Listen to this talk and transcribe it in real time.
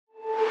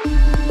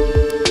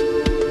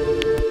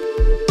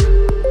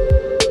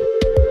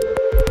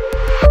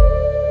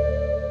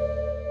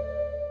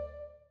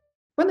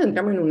Quando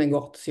entriamo in un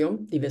negozio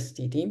di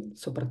vestiti,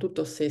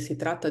 soprattutto se si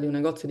tratta di un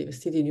negozio di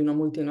vestiti di una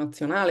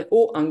multinazionale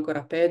o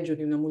ancora peggio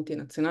di una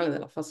multinazionale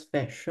della fast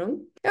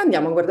fashion, e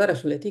andiamo a guardare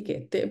sulle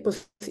etichette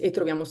e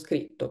troviamo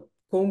scritto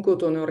con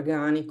cotone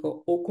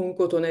organico o con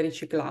cotone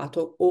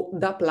riciclato o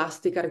da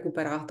plastica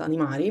recuperata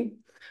animali,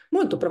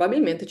 molto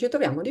probabilmente ci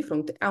troviamo di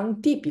fronte a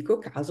un tipico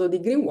caso di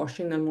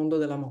greenwashing nel mondo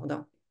della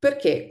moda.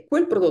 Perché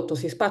quel prodotto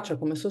si spaccia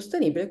come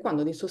sostenibile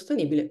quando di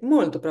sostenibile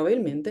molto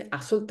probabilmente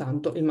ha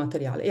soltanto il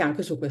materiale, e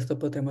anche su questo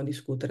potremo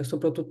discutere,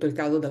 soprattutto il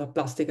caso della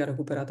plastica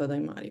recuperata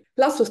dai mari.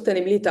 La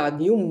sostenibilità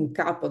di un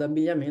capo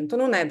d'abbigliamento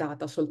non è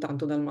data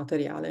soltanto dal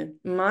materiale,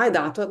 ma è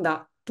data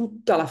da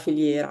tutta la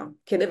filiera,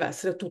 che deve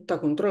essere tutta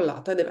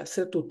controllata e deve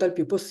essere tutta il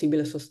più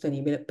possibile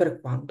sostenibile, per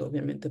quanto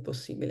ovviamente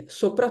possibile.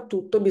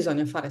 Soprattutto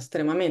bisogna fare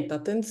estremamente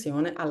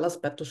attenzione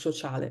all'aspetto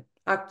sociale,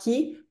 a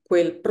chi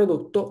quel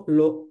prodotto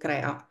lo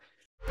crea.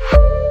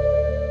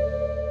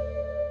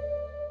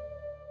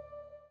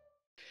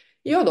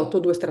 Io adotto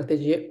due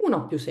strategie,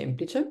 una più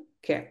semplice,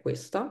 che è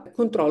questa: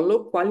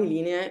 controllo quali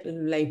linee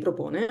lei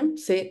propone.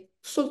 Se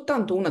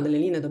soltanto una delle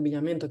linee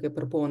d'abbigliamento che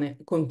propone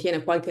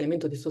contiene qualche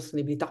elemento di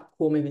sostenibilità,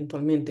 come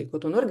eventualmente il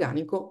cotone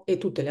organico, e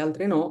tutte le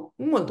altre no,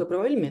 molto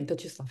probabilmente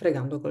ci sta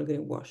fregando col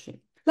greenwashing.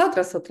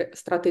 L'altra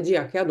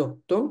strategia che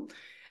adotto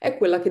è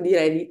quella che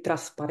direi di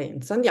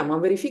trasparenza. Andiamo a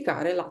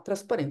verificare la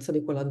trasparenza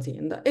di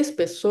quell'azienda e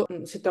spesso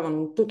si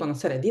trovano tutta una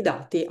serie di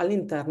dati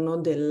all'interno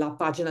della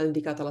pagina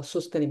dedicata alla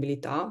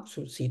sostenibilità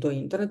sul sito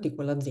internet di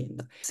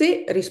quell'azienda.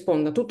 Se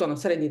risponde a tutta una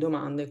serie di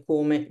domande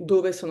come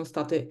dove sono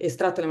state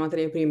estratte le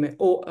materie prime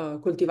o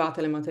coltivate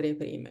le materie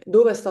prime,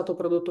 dove è stato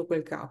prodotto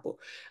quel capo,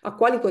 a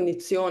quali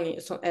condizioni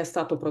è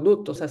stato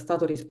prodotto, se è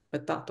stato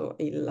rispettato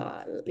il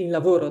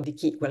lavoro di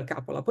chi quel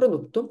capo l'ha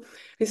prodotto,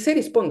 e se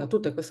risponde a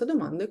tutte queste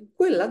domande,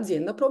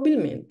 quell'azienda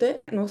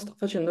probabilmente non sta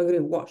facendo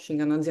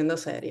greenwashing, è un'azienda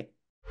seria.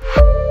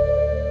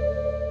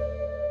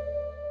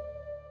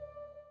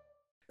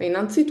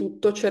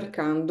 Innanzitutto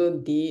cercando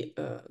di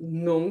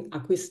non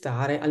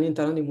acquistare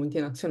all'interno di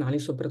multinazionali,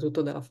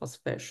 soprattutto della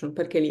fast fashion,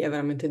 perché lì è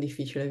veramente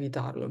difficile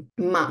evitarlo.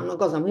 Ma una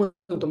cosa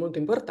molto molto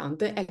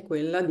importante è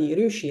quella di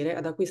riuscire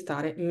ad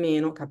acquistare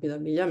meno capi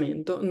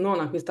d'abbigliamento,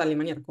 non acquistarli in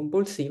maniera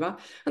compulsiva,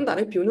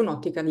 andare più in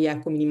un'ottica di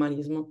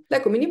ecominimalismo.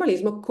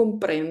 L'ecominimalismo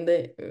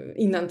comprende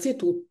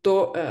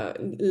innanzitutto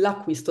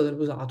l'acquisto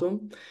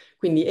dell'usato,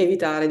 quindi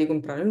evitare di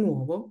comprare il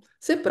nuovo.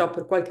 Se però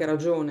per qualche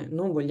ragione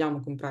non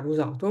vogliamo comprare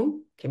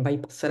usato, che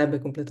bypasserebbe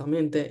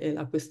completamente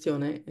la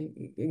questione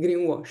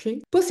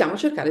greenwashing, possiamo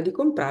cercare di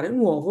comprare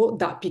nuovo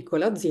da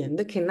piccole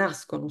aziende che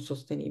nascono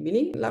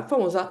sostenibili, la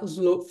famosa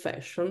slow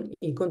fashion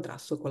in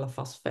contrasto con la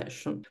fast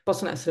fashion.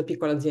 Possono essere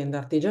piccole aziende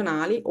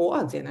artigianali o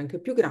aziende anche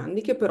più grandi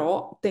che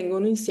però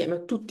tengono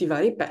insieme tutti i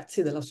vari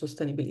pezzi della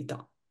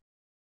sostenibilità.